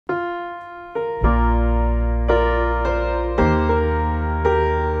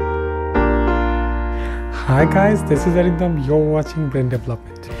Hi guys, this is Arindam. You're watching Brain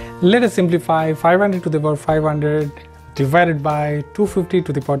Development. Let us simplify 500 to the power 500 divided by 250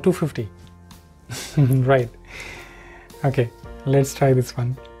 to the power 250. Right. Okay, let's try this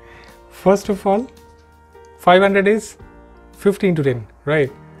one. First of all, 500 is 15 to 10,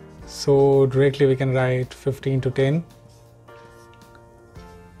 right? So directly we can write 15 to 10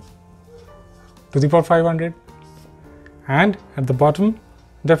 to the power 500, and at the bottom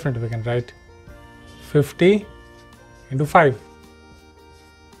definitely we can write 50 into 5,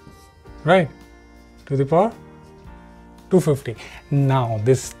 right, to the power 250. Now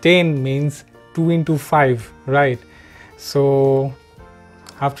this 10 means 2 into 5, right? So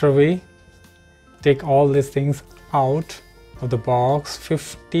after we take all these things out of the box,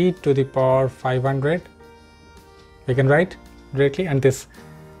 50 to the power 500 we can write directly, and this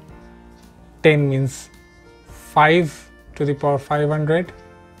 10 means 5 to the power 500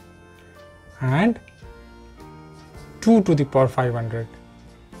 and 2 to the power 500,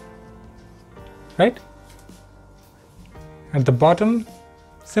 right? At the bottom,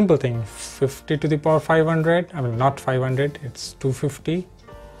 simple thing, 50 to the power 500, I mean not 500, it's 250,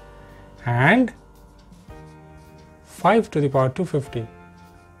 and 5 to the power 250.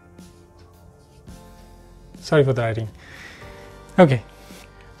 Sorry for the writing. Okay,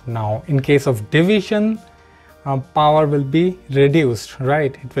 now in case of division, power will be reduced,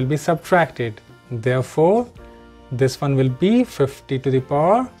 right? It will be subtracted. Therefore, this one will be 50 to the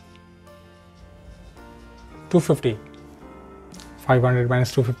power 250. 500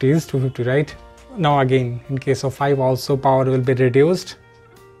 minus 250 is 250, right? Now again, in case of 5 also, power will be reduced.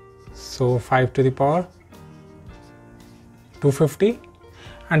 So 5 to the power 250,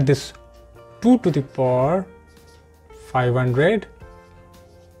 and this 2 to the power 500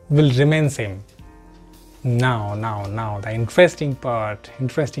 will remain same. Now the interesting part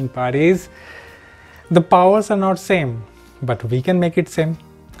is the powers are not same, but we can make it same.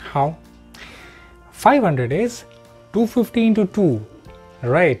 How? 500 is 250 into 2,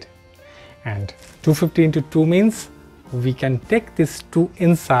 right? And 250 into 2 means we can take this 2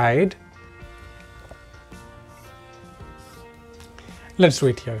 inside. Let's do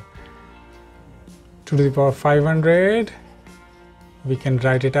it here. 2 to the power 500, we can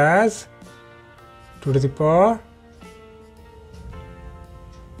write it as 2 to the power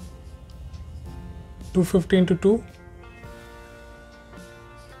 250 into 2,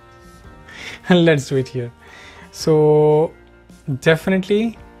 and let's do it here. So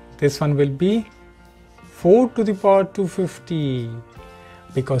definitely this one will be 4 to the power 250,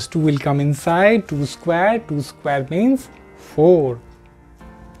 because 2 will come inside, 2 square means 4.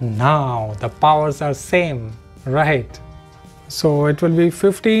 Now the powers are same, right? So it will be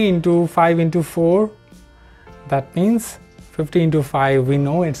 50 into 5 into 4, that means 50 into 5 we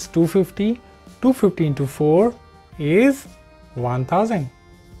know it's 250, 250 into 4 is 1000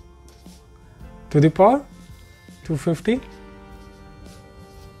 to the power 250.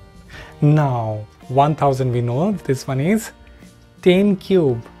 Now 1000 we know this one is 10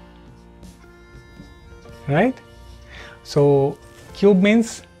 cube, right? So cube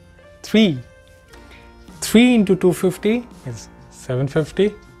means 3. 3 into 250 is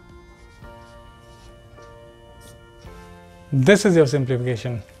 750. This is your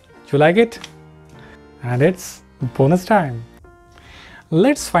simplification. You like it? And it's bonus time.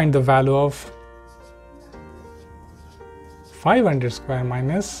 Let's find the value of 500 square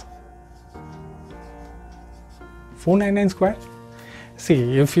minus 499 square.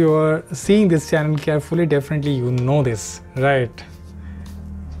 See, if you are seeing this channel carefully, definitely you know this, right?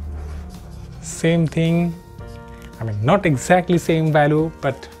 Same thing, I mean not exactly same value,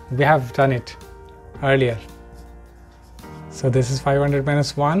 but we have done it earlier. So this is 500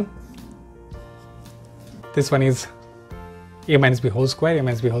 minus 1. This one is a minus b whole square. A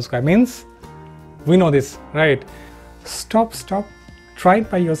minus b whole square means we know this, right? Stop, try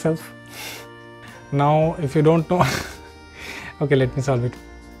it by yourself. Now if you don't know, okay, let me solve it.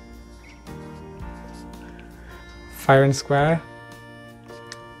 500 square,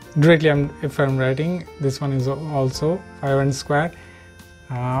 directly if I'm writing, this one is also 500 square.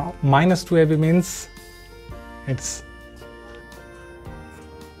 Minus 2ab means it's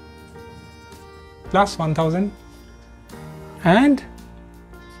plus 1000 and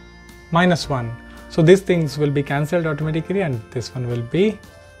minus 1. So these things will be cancelled automatically, and this one will be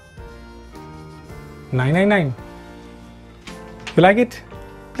 999. You like it?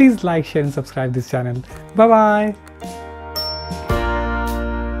 Please like, share and subscribe this channel. Bye bye.